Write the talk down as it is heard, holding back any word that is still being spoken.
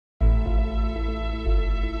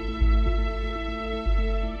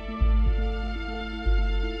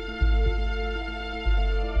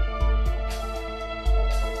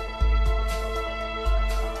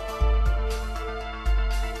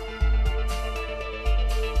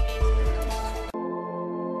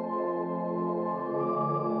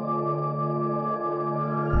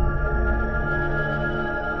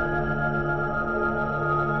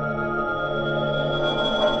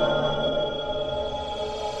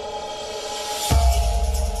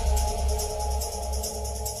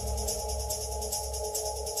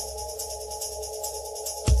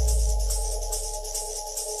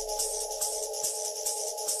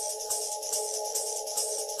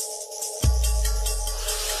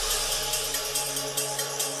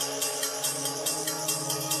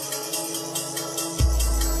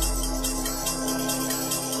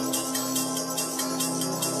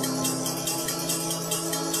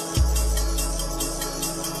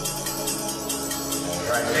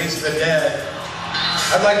Days of the Dead.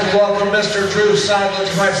 I'd like to welcome Mr. Drew Seidler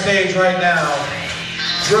to my stage right now.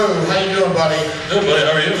 Drew, how you doing, buddy? Good, buddy.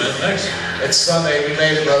 How are you, man? Thanks. It's Sunday. We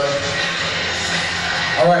made it, brother.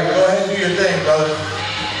 All right, go ahead and do your thing, brother.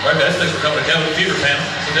 All right, guys. Thanks for coming to Cabin Fever panel.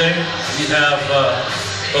 Today we have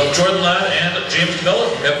both Jordan Ladd and James Debello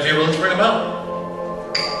from Cabin Fever. Let's bring them out.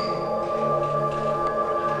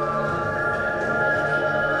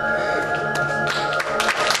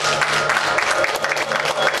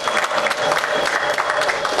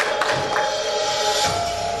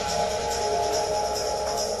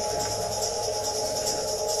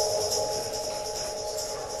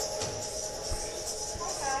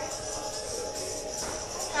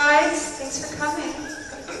 Thanks for coming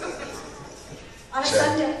on a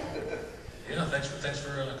Sunday. Yeah, thanks for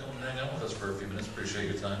coming and hanging out with us for a few minutes. Appreciate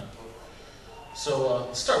your time. So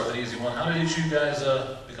let's start with an easy one. How did you guys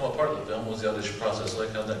become a part of the film? What was the audition process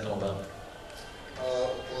like? How did that come about?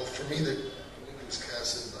 Well, for me, the movie was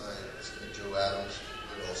casted by Joe Adams,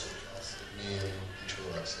 who also casted me and Joe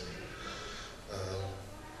Roth.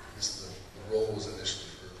 The role was initially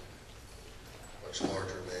for a much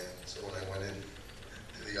larger man. So when I went in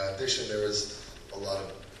to the audition, there was a lot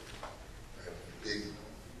of big,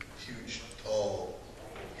 huge, tall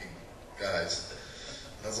guys.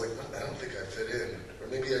 And I was like, I don't think I fit in. Or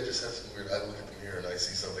maybe I just have some weird, I look at the mirror and I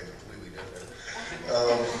see something completely different.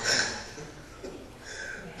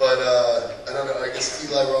 But I don't know, I guess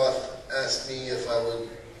Eli Roth asked me if I would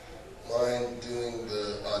mind doing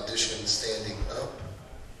the audition standing up.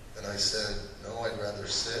 And I said, no, I'd rather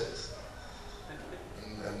sit.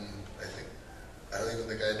 And I don't even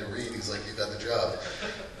think I had to read. He's like, you got the job.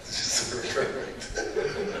 It's just sort of perfect.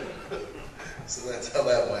 So that's how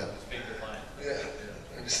that went. Yeah.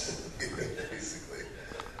 Basically.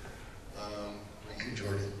 You,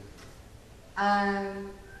 Jordan?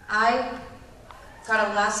 I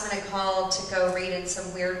got a last-minute call to go read in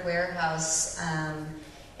some weird warehouse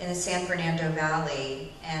in the San Fernando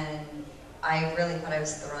Valley, and I really thought I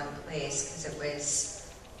was at the wrong place because it was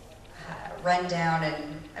run down,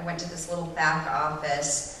 and I went to this little back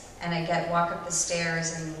office, and I walk up the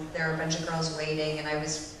stairs, and there are a bunch of girls waiting, and I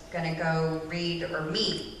was going to go read or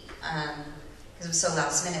meet, because it was so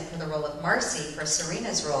last minute, for the role of Marcy, for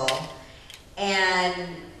Serena's role.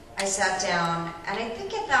 And I sat down, and I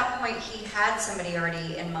think at that point he had somebody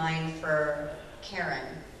already in mind for Karen.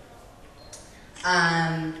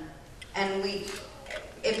 And we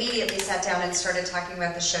immediately sat down and started talking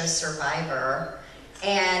about the show Survivor.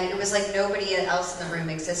 And it was like nobody else in the room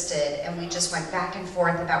existed, and we just went back and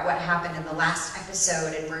forth about what happened in the last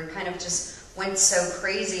episode, and we kind of just went so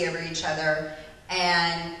crazy over each other,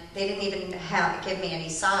 and they didn't even give me any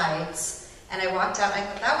sides. And I walked out and I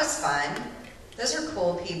thought, that was fun. Those are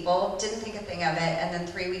cool people. Didn't think a thing of it. And then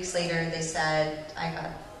 3 weeks later they said, I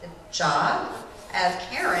got the job as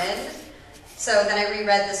Karen. So then I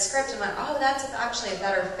reread the script and went, oh, that's actually a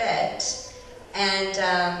better fit. And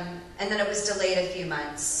then it was delayed a few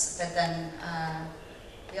months, but then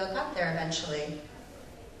we all got there eventually.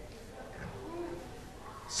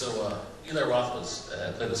 So Eli Roth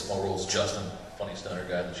played a small role as Justin, funny stoner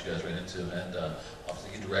guy that you guys ran into, and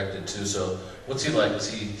obviously he directed too. So what's he like?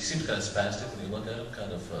 He seems kind of spastic when you look at him,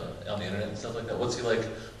 kind of on the internet and stuff like that. What's he like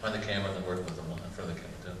behind the camera and then working with him in front of the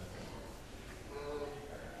camera too?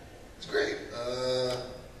 It's great. What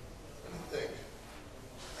do you think?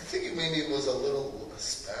 I think it maybe was a little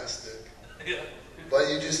spastic. Yeah. But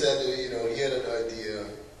you just had to, he had an idea,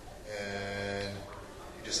 and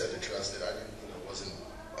you just had to trust it. I didn't, wasn't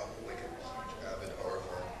like a huge avid horror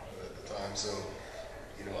fan at the time, so,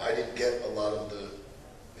 I didn't get a lot of the,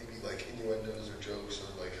 maybe like innuendos or jokes or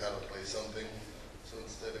like how to play something. So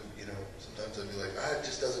instead of, sometimes I'd be like, it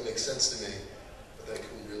just doesn't make sense to me. But I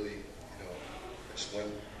couldn't really, I just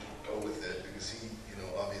went go with it because he,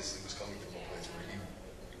 obviously was coming from a place where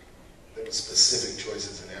there were specific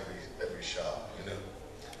choices in every shot, It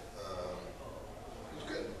was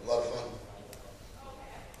good, a lot of fun.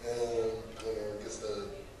 And I guess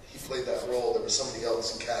he played that role. There was somebody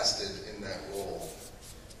else casted in that role,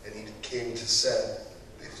 and he came to set.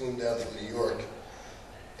 They flew him down from New York,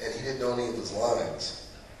 and he didn't know any of his lines.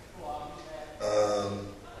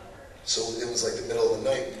 So it was like the middle of the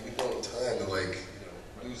night. We didn't have time to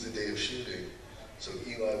lose a day of shooting. So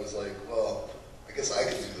Eli was like, well, I guess I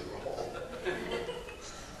could do the role.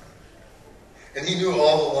 And he knew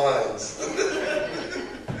all the lines.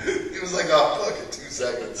 He was like, oh, fuck, in 2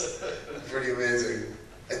 seconds. Pretty amazing.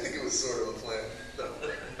 I think it was sort of a plan.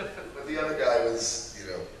 But the other guy was,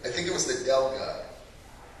 I think it was the Dell guy,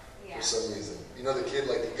 for some reason. The kid,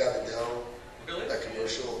 he got the Dell, that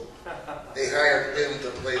commercial. They hired him to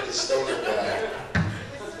play the stoner guy.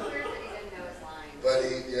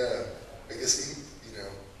 yeah. I guess he, you know.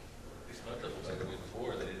 He smoked up like a week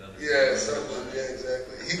before. They didn't understand. Yeah, something. Yeah,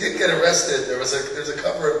 exactly. He did get arrested. There's a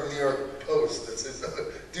cover of the New York Post that says,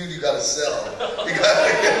 "Dude, you got to sell." He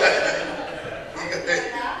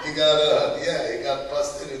got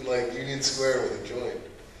busted in like Union Square with a joint.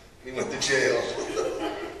 He went to jail.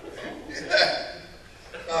 Yeah.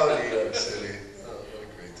 Oh, New York City. Oh, what a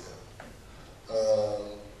great town.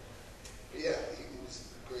 Yeah, he was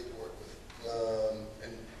great to work with.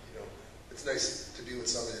 And, you know, it's nice to be with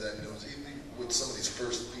somebody that knows, even with somebody's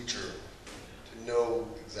first feature, to know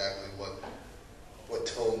exactly what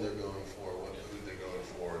tone they're going for, what mood they're going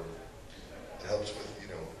for. And it helps with, you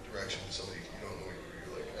know, direction. Somebody you don't know,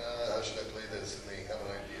 you're like, how should I play this? And they have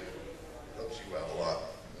an idea. It helps you out a lot.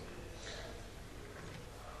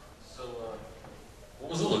 So, what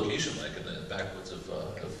was the location like in the backwoods of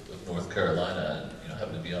North Carolina, and you know,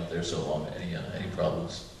 having to be out there so long? Any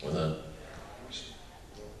problems with it?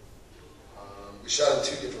 We shot in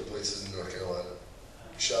 2 different places in North Carolina.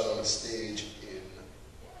 We shot on a stage in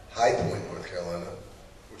High Point, North Carolina,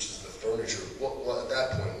 which is the furniture. Well, at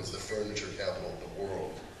that point, it was the furniture capital of the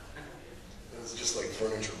world. It was just like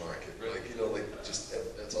furniture market, like you know, like just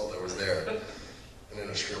that's all there was there, and then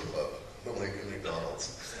a strip club, like a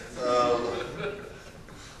McDonald's.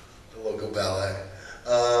 The local ballet.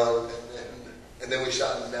 And then we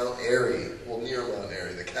shot in Mount Airy, well, near Mount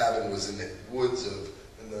Airy. The cabin was in the woods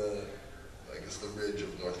in the ridge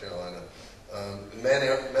of North Carolina.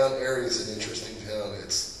 Mount Airy is an interesting town.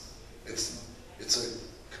 It's a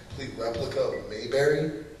complete replica of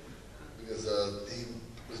Mayberry, because he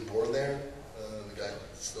was born there. The guy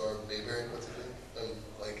starred Mayberry, what's his name? I'm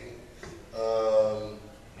blanking.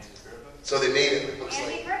 So they made it looks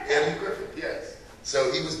Andy like Griffith. Andy Griffith, yes.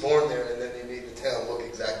 So he was born there, and then they made the town look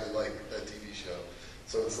exactly like that TV show.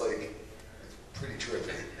 So it's like, it's pretty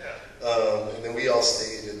trippy. Yeah. And then we all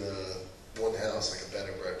stayed in one house, like a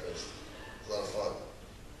bed and breakfast. It was a lot of fun.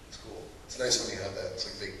 It's cool. It's nice when you have that. It's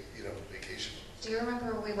like big, you know, vacation. Do you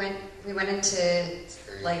remember we went into,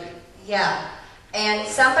 like, yeah, and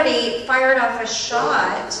somebody fired off a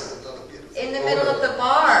shot in the middle of the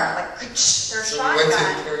bar, like, their shotgun. We went to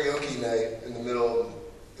karaoke night in the middle of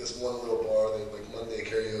this one little bar, they had like Monday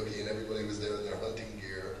karaoke, and everybody was there in their hunting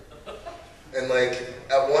gear. And like,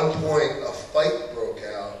 at one point, a fight broke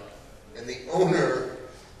out, and the owner,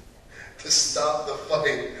 to stop the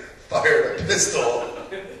fight, fired a pistol.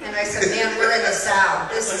 And I said, man, we're in the South.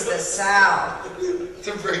 This is the South.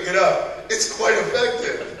 To break it up. It's quite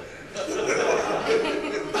effective.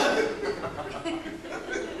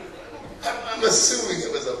 I'm assuming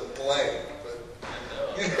it was a blank, but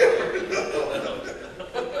you never know.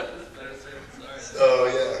 So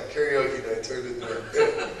yeah, karaoke night turned into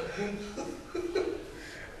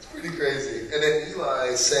it's pretty crazy. And then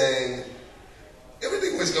Eli sang,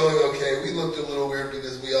 everything was going okay. We looked a little weird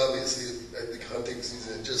because we obviously, I think hunting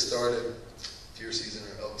season had just started, deer season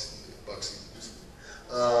or elk season, buck season.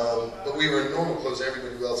 But we were in normal clothes.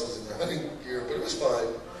 Everybody else was in their hunting gear, but it was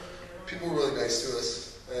fine. People were really nice to us.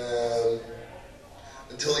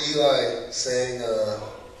 Until Eli sang,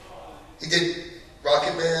 he did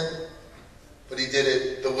Rocket Man, but he did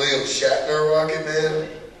it the William Shatner Rocket Man.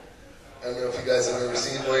 I don't know if you guys have ever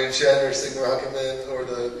seen William Shatner sing Rocket Man, or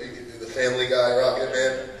you could do the Family Guy Rocket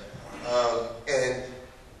Man.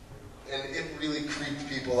 And it really creeped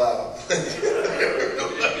people out.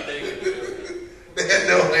 They had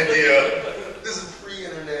no idea. This is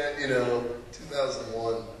pre-internet,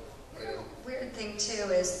 2001. Weird thing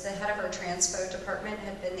too is the head of our transpo department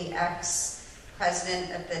had been the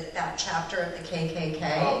ex-president of that chapter of the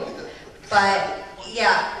KKK. Oh, but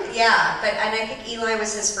and I think Eli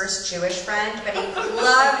was his first Jewish friend, but he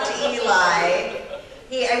loved Eli.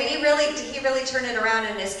 He really turned it around,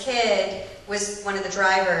 and his kid was one of the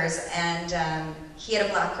drivers, and he had a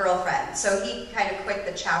black girlfriend, so he kind of quit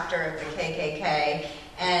the chapter of the KKK.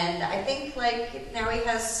 And I think now he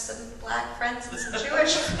has some black friends and some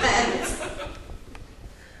Jewish friends.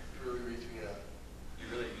 Really reaching out. You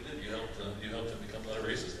did. You helped him become not a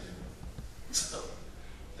racist anymore. So,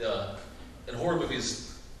 in horror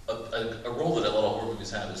movies, a role that a lot of horror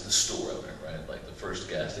movies have is the store owner, right? Like the first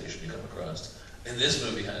gas station you come across. And this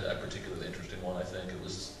movie had a particularly interesting one. I think it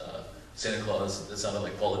was Santa Claus. That sounded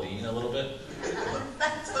like Paula Deen a little bit.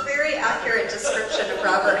 That's a very accurate description of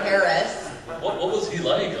Robert Harris. What was he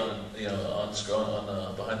like on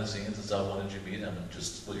behind the scenes and stuff? When did you meet him? And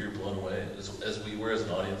just what you were blown away as we were as an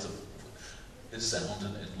audience of his sound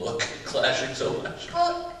and look clashing so much.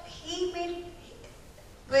 Well,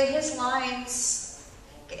 but his lines,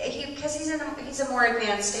 because he's a more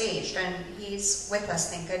advanced age, and he's with us,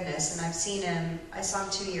 thank goodness. And I've seen him. I saw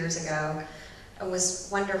him 2 years ago. it was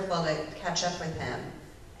wonderful to catch up with him.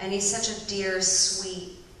 And he's such a dear,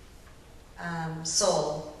 sweet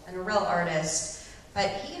soul and a real artist. But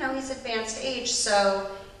he, he's advanced age, so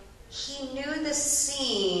he knew the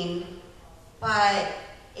scene, but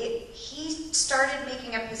he started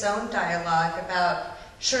making up his own dialogue about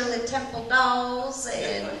Shirley Temple dolls,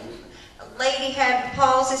 and a lady had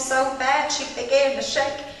palsy so bad she began to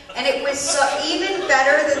shake. And it was so even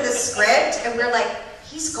better than the script, and we're like,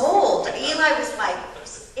 he's gold. Eli was like,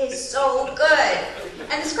 this is so good.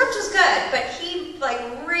 And the script was good, but he like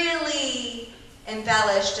really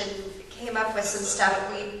embellished and came up with some stuff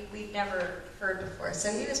we'd never heard before.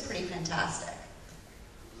 So he was pretty fantastic.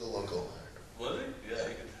 The local. Was he? Yeah,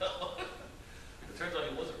 you can tell. It turns out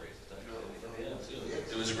he wasn't racist, actually. Yeah, too.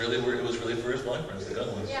 It was really for his blind friends, the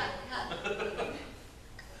gun ones. Yeah.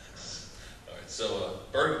 All right, so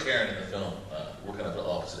Bert and Karen in the film were kind of at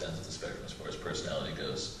opposite ends of the spectrum as far as personality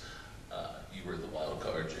goes. You were the wild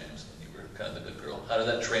card, James, and you were kind of the good girl. How did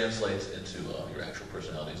that translate into your actual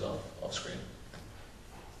personalities off screen?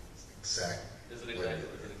 Exactly. Is it exactly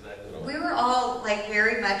what? We were all like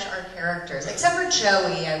very much our characters, except for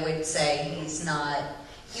Joey. I would say he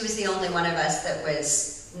was the only one of us that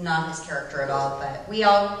was not his character at all, but we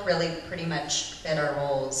all really pretty much fit our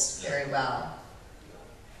roles very well.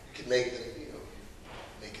 You could make them,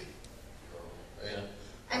 make it your own, right? Yeah.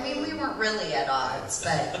 I mean, we weren't really at odds,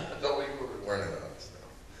 but... No, we weren't at odds,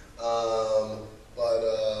 no.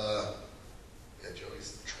 Yeah, Joey's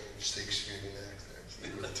Shakespearean accent. He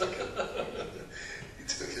really took it,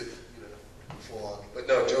 full on. But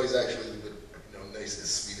no, Joey's actually the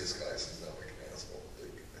nicest, sweetest guy, so he's not like an asshole. I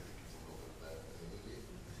think he's a little bit of that in the movie.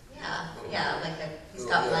 Yeah, like he's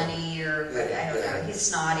got money, or I don't know, he's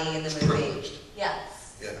snotty in the movie. Privileged.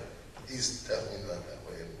 Yes. Yeah, he's definitely not that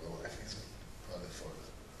way in real life. He's probably fun.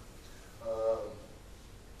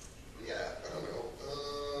 Yeah, I don't know.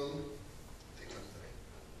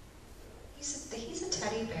 He's a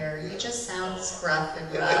teddy bear. He just sounds gruff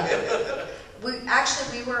and rough.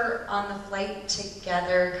 We were on the flight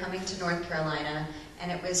together coming to North Carolina,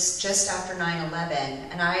 and it was just after 9/11,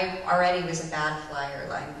 and I already was a bad flyer.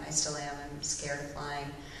 I still am. I'm scared of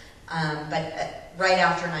flying. But right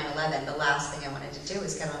after 9/11, the last thing I wanted to do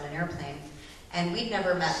was get on an airplane. And we'd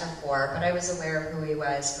never met before, but I was aware of who he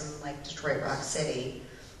was from like Detroit Rock City.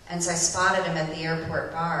 And so I spotted him at the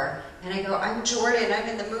airport bar, and I go, "I'm Jordan, I'm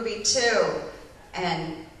in the movie too."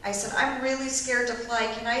 And I said, "I'm really scared to fly.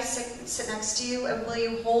 Can I sit next to you, and will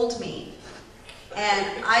you hold me?"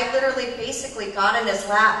 And I literally basically got in his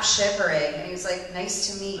lap shivering, and he was like, "Nice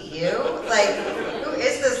to meet you." Like, who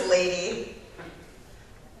is this lady?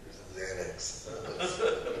 Xanax.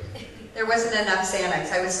 There wasn't enough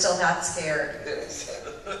Xanax. I was still that scared.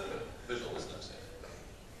 Visual was not safe. I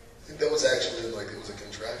think that was actually it was a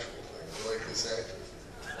contractual thing. Like this actress,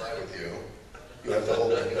 if I fly with you, you have to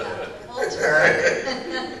hold me. Hold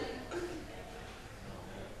her.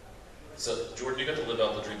 So, Jordan, you got to live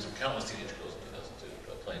out the dreams of countless teenage girls in 2002,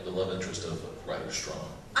 playing the love interest of Ryder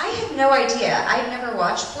Strong. I had no idea. I'd never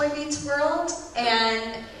watched Boy Meets World,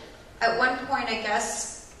 and at one point, I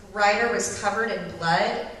guess, Ryder was covered in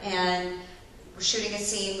blood, and we're shooting a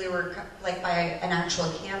scene. We were like by an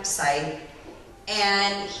actual campsite,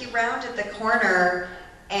 and he rounded the corner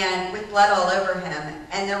and with blood all over him,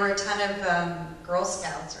 and there were a ton of Girl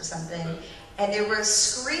Scouts or something, and they were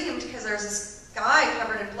screamed because there was this guy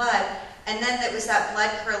covered in blood, and then there was that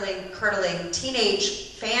blood-curdling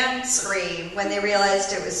teenage fan scream when they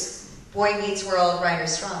realized it was Boy Meets World, Ryder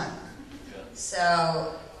Strong. Yeah.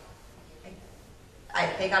 So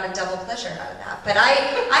they got a double pleasure out of that. But I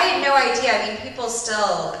had no idea. I mean, people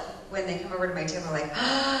still, when they come over to my table, are like,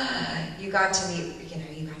 you got to meet,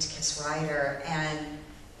 you got to kiss Ryder. And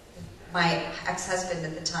my ex-husband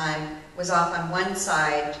at the time was off on one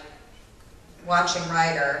side watching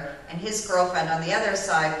Ryder, and his girlfriend on the other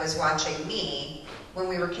side was watching me when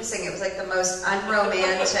we were kissing. It was like the most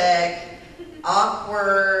unromantic,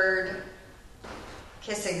 awkward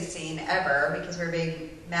kissing scene ever, because we were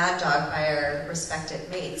being mad dogged by our respective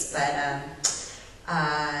mates.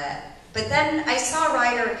 But then I saw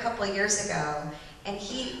Ryder a couple of years ago, and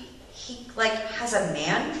he like has a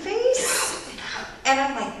man face, and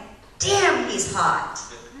I'm like, damn, he's hot.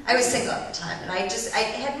 I was single at the time, and I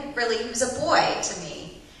hadn't really, he was a boy to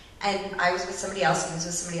me. And I was with somebody else, and he was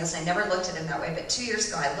with somebody else, and I never looked at him that way. But 2 years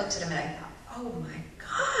ago, I looked at him, and I thought, oh my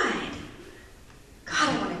God,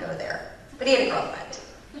 I want to go there. But he had a girlfriend.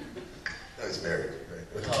 No, he's married, right?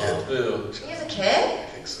 With a Oh, kid. boo. He has a kid? I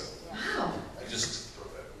think so. Wow. I just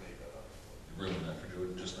ruined that for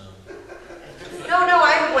Jordan just now. No,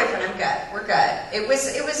 I have a boyfriend. I'm good. We're good. It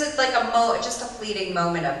was just a fleeting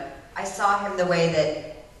moment of I saw him the way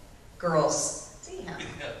that girls see him.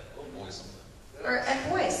 Yeah, little boys something. And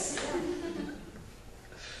boys. Yeah.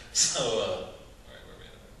 So, all right, where are we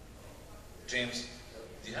at? James,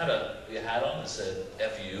 you had a hat on that said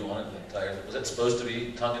 "FU" on it the entire. Was that supposed to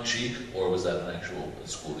be tongue in cheek, or was that an actual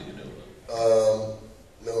school that you knew about?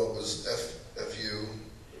 No, it was FU.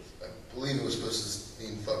 I believe it was supposed to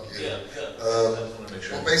mean "fuck you." Yeah. I just want to make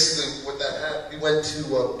sure. Well, basically, with that hat, we went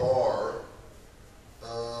to a bar,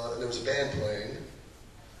 and there was a band playing,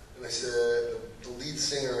 and I said the lead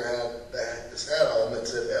singer had this hat on that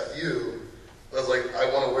said "FU." I was like, I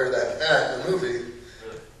want to wear that hat in the movie.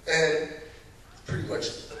 And pretty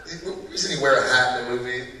much, the reason you wear a hat in a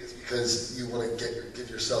movie is because you want to give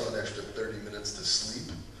yourself an extra 30 minutes to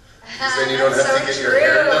sleep. Because then you don't have to get your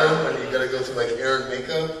hair done when you got to go through like hair and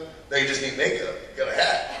makeup. Now you just need makeup. You got a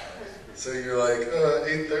hat. So you're like,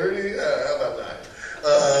 8:30? How about that?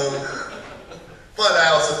 But I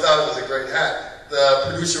also thought it was a great hat. The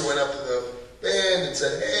producer went up to the band and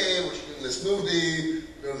said, hey, we're shooting this movie.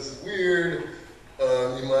 You know, this is weird.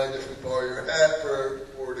 You mind if we borrow your hat for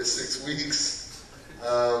 4 to 6 weeks?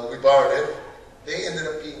 We borrowed it. They ended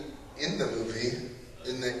up being in the movie,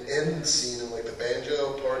 in the end scene, in like the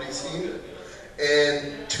banjo party scene.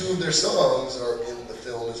 And 2 of their songs are in the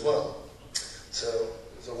film as well. So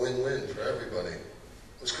it was a win-win for everybody.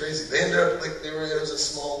 It was crazy. They ended up, like, it was a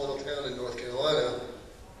small little town in North Carolina.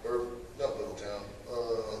 Or, not little town.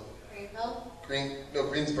 Greenville?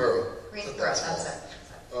 Greensboro. Greensboro, that's it.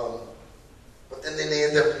 But then they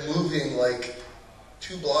end up moving like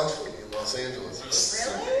 2 blocks from me in Los Angeles.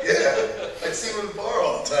 Really? Yeah. I'd see them in the bar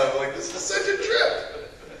all the time. I'm like, this is such a trip.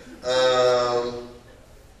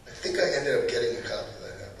 I think I ended up getting a copy of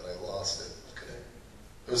that hat, but I lost it. Okay.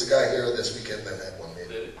 There was a guy here this weekend that had one made.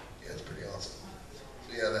 Yeah, it's pretty awesome. So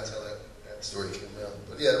yeah, that's how that story came out.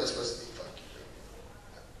 But yeah, it was supposed to be fuck you.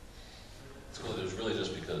 It's cool. It was really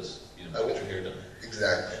just because you didn't get your hair done.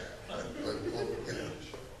 Exactly. But, well, you know.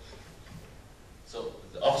 So,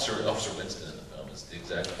 Officer Winston in the film is the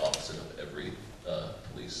exact opposite of every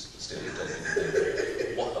police stereotype.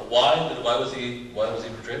 Why was he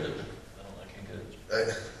portrayed that way? I can't get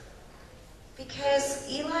it. Because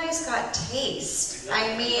Eli's got taste.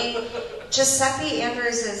 I mean, Giuseppe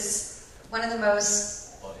Andrews is one of the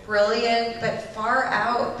most brilliant but far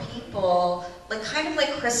out people, like kind of like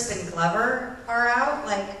Crispin Glover far out.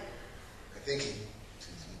 Like, I think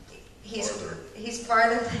he's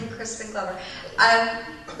farther than Crispin Glover.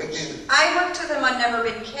 I worked with him on Never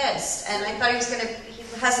Been Kissed, and I thought he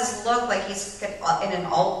has this look like he's in an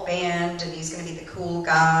alt band, and he's going to be the cool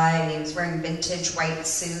guy, and he was wearing vintage white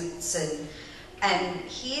suits, and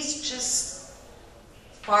he's just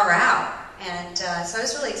far out. And so I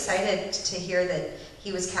was really excited to hear that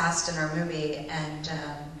he was cast in our movie, and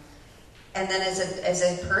then as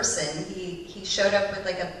a person, he showed up with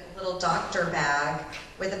like a little doctor bag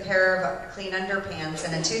with a pair of clean underpants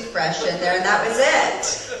and a toothbrush in there, and that was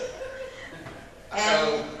it.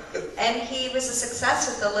 And he was a success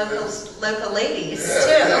with the local ladies too.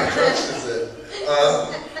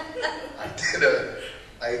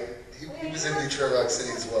 He was in Detroit Rock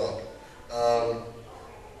City as well.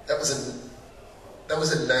 That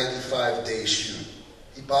was a 95-day shoot.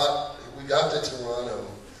 We got to Toronto.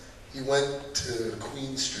 He went to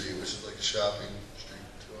Queen Street, which is like a shopping street in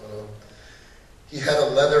Toronto. He had a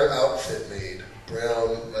leather outfit made,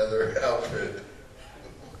 brown leather outfit.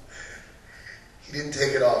 He didn't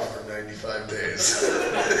take it off for 95 days.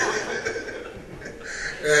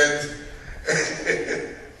 And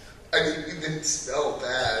I mean, he didn't smell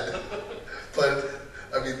bad, but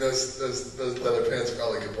I mean, those leather pants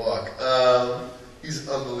probably could walk. He's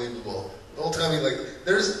unbelievable. The whole time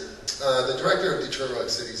there's the director of Detroit Rock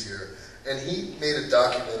City's here, and he made a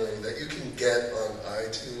documentary that you can get on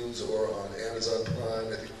iTunes or on Amazon Prime.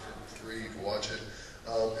 I think for free you can watch it.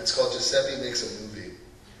 It's called Giuseppe Makes a Movie.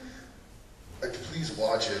 Like, please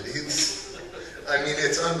watch it. It's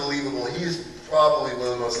unbelievable. He is probably one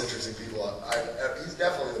of the most interesting people. He's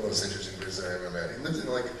definitely the most interesting person I ever met. He lives in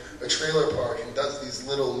like a trailer park and does these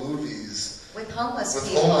little movies with homeless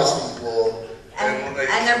people. And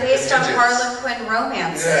they're based on Harlequin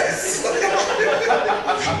romances.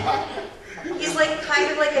 Yeah, he's like kind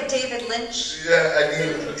of like a David Lynch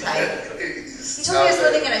type. He told me he was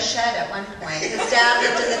living in a shed at one point. His dad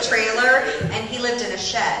lived in the trailer, and he lived in a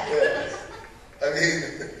shed. Yeah.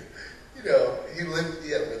 He lived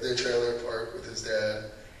with the trailer park with his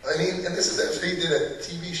dad. And this is after he did a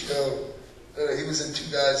TV show. He was in Two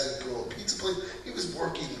Guys in Grill Pizza Place. He was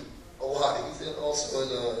working a lot. He's also in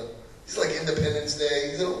he's like Independence Day.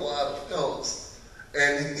 He's in a lot of films.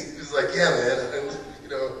 And he was like, yeah, man,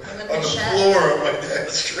 on the shed. floor of my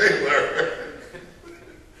dad's trailer.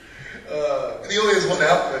 And he only has one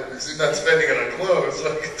outfit because he's not spending it on clothes.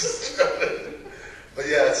 So I can just but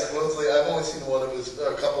yeah, supposedly I've only seen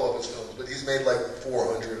a couple of his films, but he's made like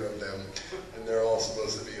 400 of them, and they're all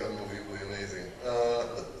supposed to be unbelievably amazing.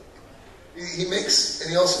 He makes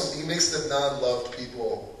the non-loved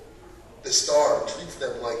people the star, treats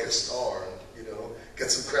them like a star. You know,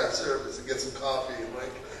 gets some craft service and gets some coffee, and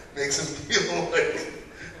like makes them feel like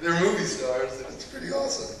they're movie stars, and it's pretty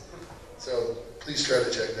awesome. So please try to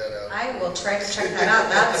check that out. I will try to check that out.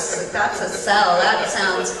 That's a sell. That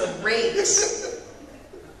sounds great.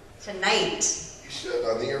 Tonight. You should,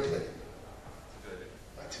 on the airplane.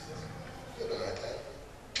 Not too bad. Good on iPad.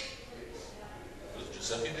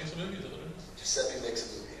 Giuseppe makes a movie, is that what it is? Giuseppe makes a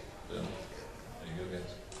movie. Yeah. There you go,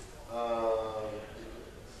 guys.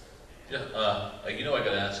 You know I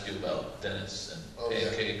got to ask you about Dennis and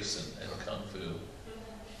pancakes and kung fu.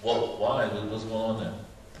 Well, why? What's going on there?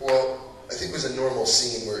 Well, I think it was a normal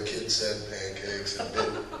scene where a kid said pancakes and bit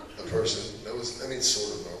a person. That was, I mean,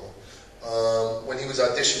 sort of normal. When he was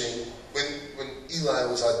auditioning, when Eli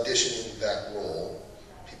was auditioning that role,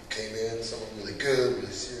 people came in, someone really good,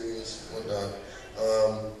 really serious, whatnot.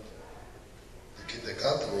 The kid that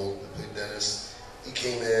got the role, that played Dennis, he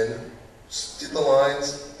came in, did the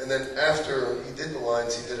lines, and then after he did the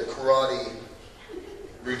lines, he did a karate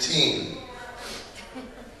routine.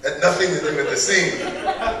 Had nothing to do with the scene.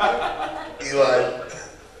 Eli,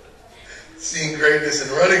 seeing greatness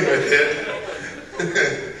and running with it,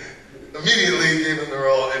 immediately gave him the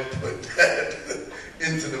role and put that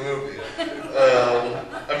into the movie.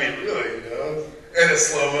 I mean, really, you know? And a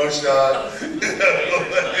slow-mo shot.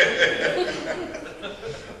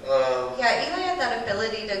 Yeah, Eli had that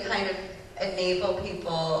ability to kind of enable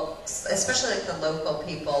people, especially like the local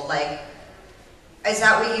people, like, is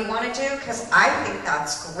that what you want to do? Because I think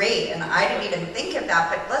that's great, and I didn't even think of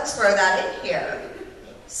that, but let's throw that in here.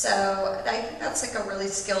 So I think that's like a really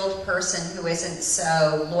skilled person who isn't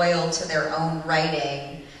so loyal to their own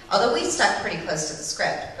writing, although we stuck pretty close to the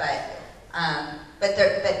script, but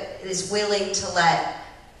is willing to let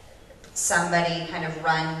somebody kind of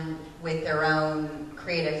run with their own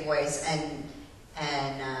creative voice and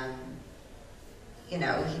you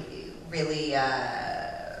know, really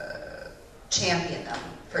champion them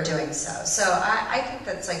for doing so. So I think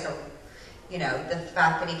that's like you know, the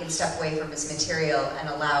fact that he can step away from his material and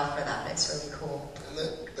allow for that, it's really cool. And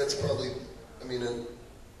that's probably, I mean, in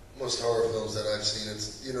most horror films that I've seen,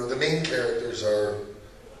 it's, you know, the main characters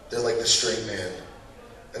they're like the straight man.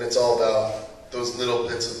 And it's all about those little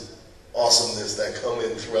bits of awesomeness that come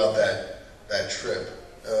in throughout that trip.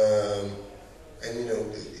 And, you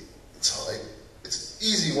know, it's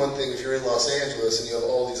easy, one thing, if you're in Los Angeles and you have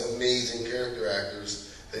all these amazing character actors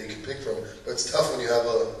that you can pick from, but it's tough when you have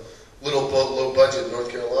a low budget North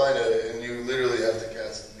Carolina and you literally have to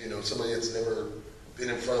cast, you know, somebody that's never been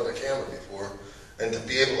in front of a camera before, and to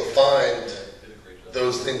be able to find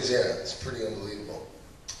those things, yeah, it's pretty unbelievable.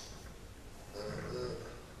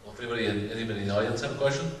 Well, if anybody in the audience have a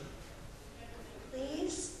question?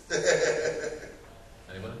 Please?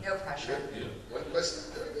 Anybody? No pressure. You. One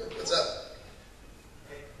question? What's up?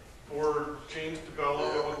 For James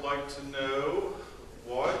Debello, I would like to know,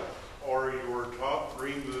 what are your top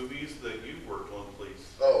 3 movies that you've worked on, please?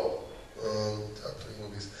 Oh, top 3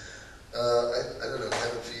 movies. I don't know,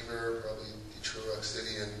 Cabin Fever, probably Detroit Rock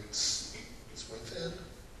City, and Swim Fan.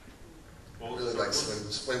 I really like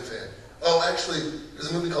Swim Fan. Oh, actually, there's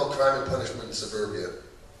a movie called Crime and Punishment in Suburbia.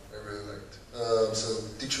 I really liked. So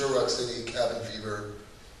Detroit Rock City, Cabin Fever,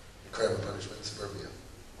 Crime and Punishment in Suburbia.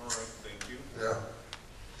 All right, thank you. Yeah.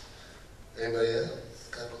 Anybody else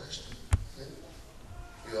got a question? Yeah.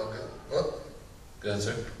 You all good? What? Go ahead,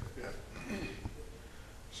 sir. Yeah.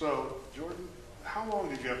 So, Jordan, how long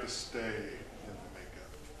did you have to stay in the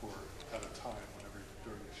makeup for at a time whenever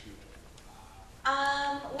during the shoot?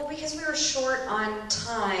 Well, because we were short on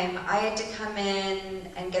time, I had to come in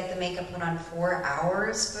and get the makeup put on 4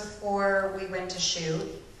 hours before we went to shoot.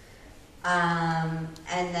 And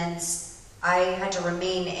then I had to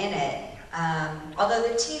remain in it. Although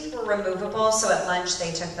the teeth were removable, so at lunch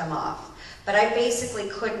they took them off. But I basically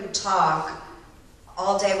couldn't talk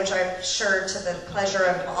all day, which I'm sure to the pleasure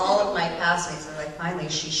of all of my castmates. They're like, finally,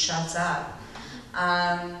 she shuts up.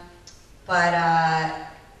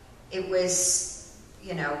 It was,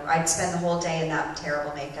 you know, I'd spend the whole day in that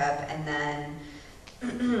terrible makeup, and then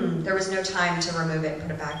there was no time to remove it and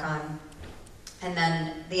put it back on. And then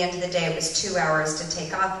at the end of the day, it was 2 hours to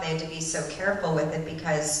take off. They had to be so careful with it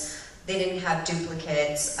because they didn't have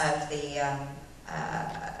duplicates of the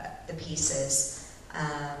pieces.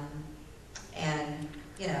 And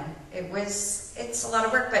you know, it's a lot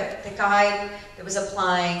of work, but the guy that was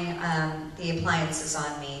applying the appliances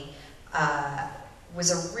on me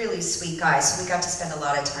was a really sweet guy, so we got to spend a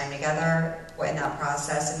lot of time together in that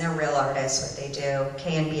process, and they're real artists, what they do,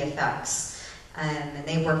 K&B Effects, and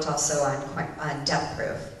they worked also on Death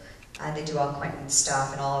Proof. They do all Quentin's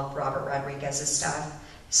stuff and all of Robert Rodriguez's stuff.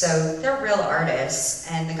 So they're real artists,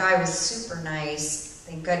 and the guy was super nice,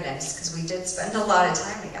 thank goodness, because we did spend a lot of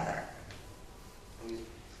time together.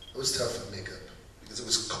 It was tough with makeup because it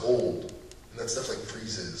was cold, and that stuff like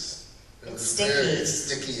freezes. And It's it was sticky. It's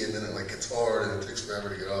sticky, and then it like gets hard, and it takes forever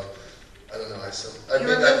to get off. I don't know. You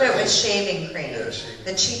remove it with shaving cream. Yeah, shaving.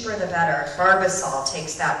 The cheaper the better. Barbasol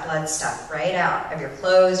takes that blood stuff right out of your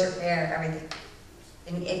clothes, your hair, everything.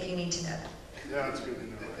 And if you need to know that. Yeah, that's good to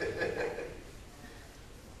know.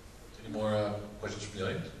 Any more questions from the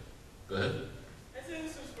audience? Go ahead. I think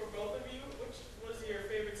this was for both of you. Which was your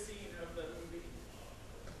favorite scene of the movie?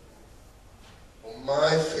 Well,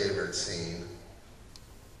 my favorite scene.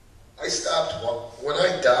 I stopped when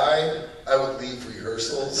I died. I would leave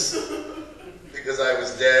rehearsals because I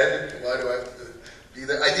was dead. Why do I have to be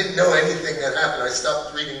there? I didn't know anything that happened. I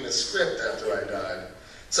stopped reading the script after I died.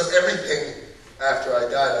 So everything after I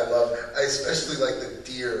died, I loved. I especially like the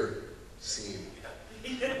deer scene.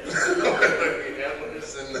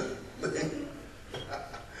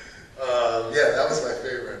 Yeah, that was my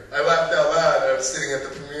favorite. I laughed out loud. I was sitting at the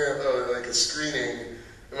premiere of like a screening,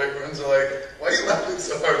 and my friends are like, "Why are you laughing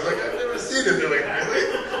so hard?" I was like, "I've never seen it." They're like, "Really?"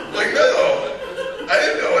 I'm like, "No, I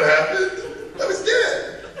didn't know what happened. I was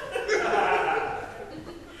dead."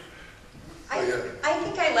 I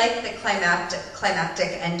think I like the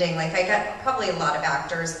climactic ending. Like, I got probably a lot of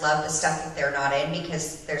actors love the stuff that they're not in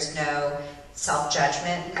because there's no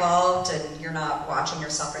self-judgment involved, and you're not watching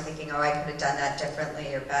yourself or thinking, oh, I could have done that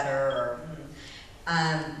differently or better.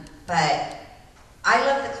 But I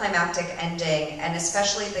love the climactic ending, and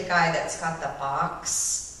especially the guy that's got the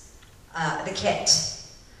box, the kit,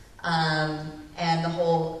 and the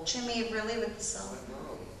whole, Jimmy, really, with the cell?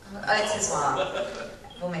 It's his mom.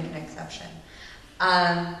 We'll make an exception.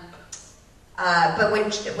 But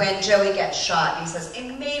when Joey gets shot, he says, "I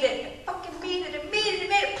made it, I fucking made it, I made it, I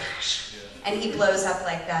made it," and he blows up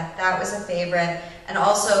like that. That was a favorite. And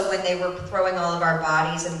also when they were throwing all of our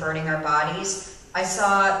bodies and burning our bodies, I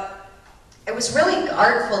saw, it was really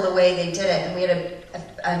artful the way they did it, and we had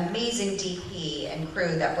an amazing DP and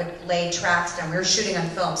crew that would lay tracks down. We were shooting on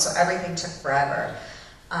film, so everything took forever.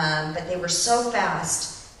 But they were so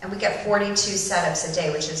fast, and we get 42 setups a day,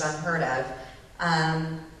 which is unheard of.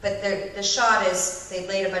 But the shot is, they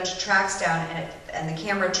laid a bunch of tracks down, and the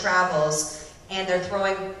camera travels, and they're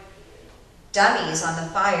throwing dummies on the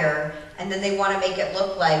fire, and then they want to make it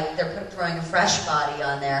look like they're throwing a fresh body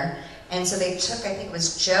on there. And so they took, I think it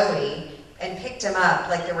was Joey, and picked him up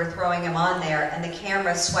like they were throwing him on there, and the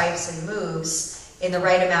camera swipes and moves in the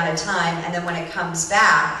right amount of time, and then when it comes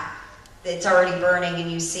back, it's already burning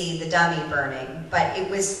and you see the dummy burning. But it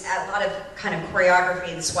was a lot of kind of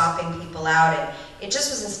choreography and swapping people out, and it just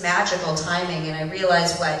was this magical timing, and I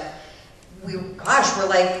realized we're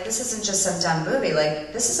like, this isn't just some dumb movie,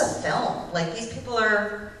 like, this is a film. Like, these people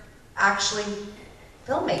are actually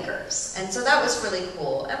filmmakers. And so that was really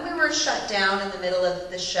cool. And we were shut down in the middle of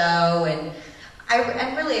the show, and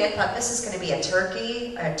really I thought, this is gonna be a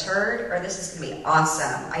turd, or this is gonna be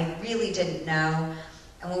awesome. I really didn't know.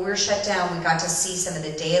 And when we were shut down, we got to see some of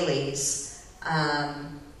the dailies.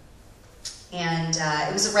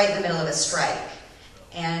 It was right in the middle of a strike.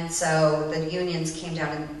 And so the unions came down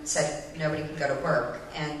and said nobody could go to work.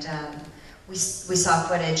 And we saw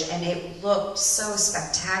footage, and it looked so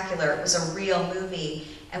spectacular. It was a real movie.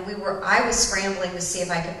 And I was scrambling to see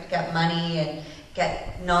if I could get money and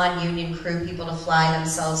get non-union crew people to fly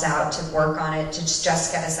themselves out to work on it, to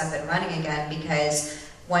just get us up and running again, because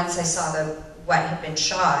once I saw what had been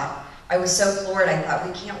shot, I was so floored. I thought,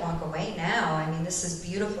 we can't walk away now. I mean, this is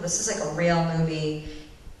beautiful. This is like a real movie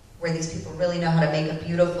where these people really know how to make a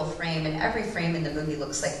beautiful frame, and every frame in the movie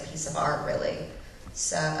looks like a piece of art, really.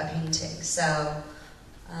 So, a painting. So,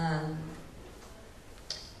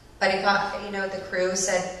 but it got, the crew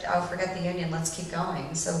said, oh, forget the union, let's keep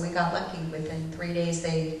going. So we got lucky. Within 3 days,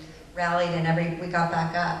 they rallied, and we got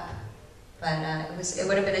back up. But it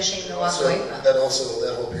would have been a shame to walk away from. That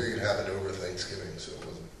whole period happened over Thanksgiving, so it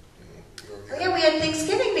wasn't, Oh yeah, we had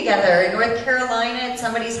Thanksgiving together in North Carolina at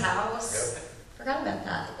somebody's house. Yep. Forgot about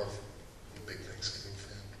that. I'm a big Thanksgiving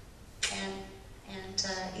fan. And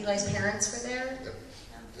Eli's parents were there. Yep.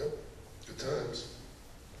 Yep. Good times.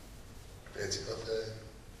 Fancy buffet.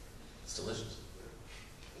 It's delicious.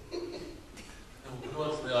 Who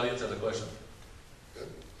else in the audience has a question? Good.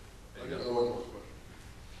 There you I got go. one more question.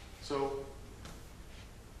 So,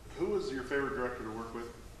 who is your favorite director to work with,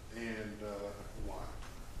 and why?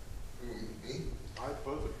 Me? Both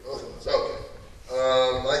of you. Both of us. Okay.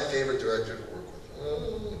 My favorite director to work with.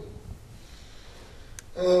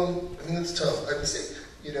 I mean, it's tough. I would say,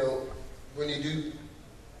 you know, when you do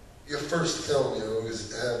your first film, you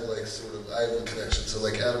always have like sort of, I have a connection. So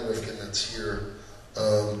like Adam Rifkin, that's here.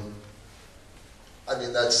 I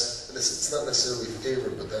mean, it's not necessarily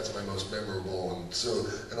favorite, but that's my most memorable.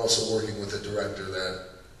 And also working with a director that,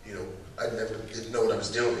 you know, I never didn't know what I was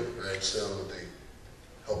doing, right? So they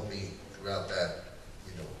helped me throughout that,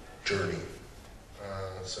 you know, journey.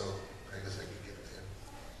 So I guess I could give it to him.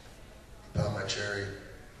 He pound my cherry.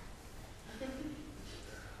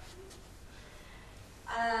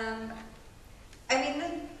 I mean,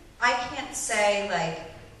 I can't say like,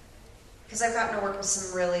 because I've gotten to work with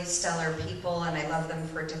some really stellar people and I love them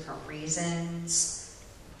for different reasons,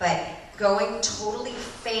 but going totally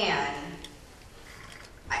fan,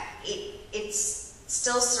 it's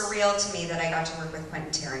still surreal to me that I got to work with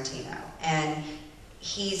Quentin Tarantino. And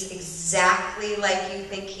he's exactly like you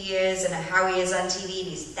think he is and how he is on TV.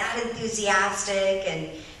 He's that enthusiastic, and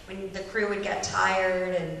when the crew would get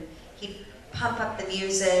tired and he'd pump up the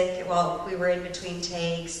music while we were in between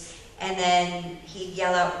takes, and then he'd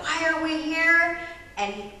yell out, "Why are we here?"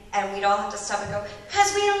 And we'd all have to stop and go,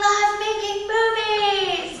 "'Cause we love making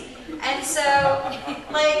movies!" And so,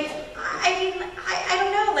 like, I mean, I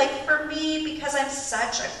don't know, like for me, because I'm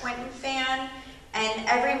such a Quentin fan, and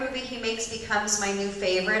every movie he makes becomes my new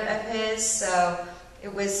favorite of his, so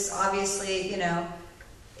it was obviously, you know,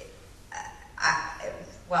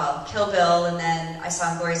 well, Kill Bill, and then I saw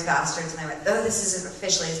Inglourious Basterds, and I went, oh, this is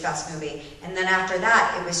officially his best movie. And then after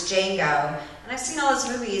that, it was Django. And I've seen all his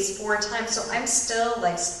movies 4 times, so I'm still,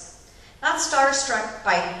 like, not starstruck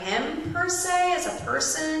by him, per se, as a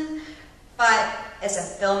person, but as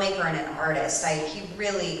a filmmaker and an artist. He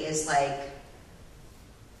really is, like,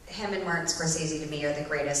 him and Martin Scorsese, to me, are the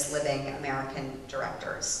greatest living American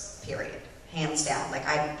directors, period. Hands down. Like,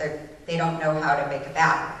 they don't know how to make a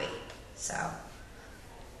bad movie, so...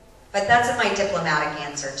 But that's my diplomatic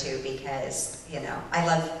answer too, because, you know, I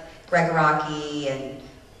love Greg Araki and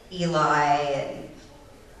Eli and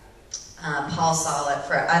Paul Solet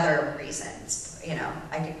for other reasons. You know,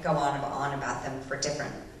 I could go on about them for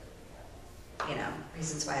different, you know,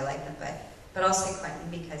 reasons why I like them. But I'll say Quentin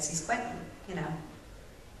because he's Quentin, you know.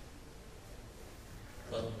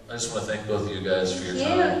 Well, I just want to thank both of you guys for your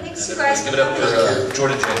time. Thanks you guys. Give it up for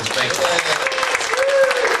Jordan James. Thank you.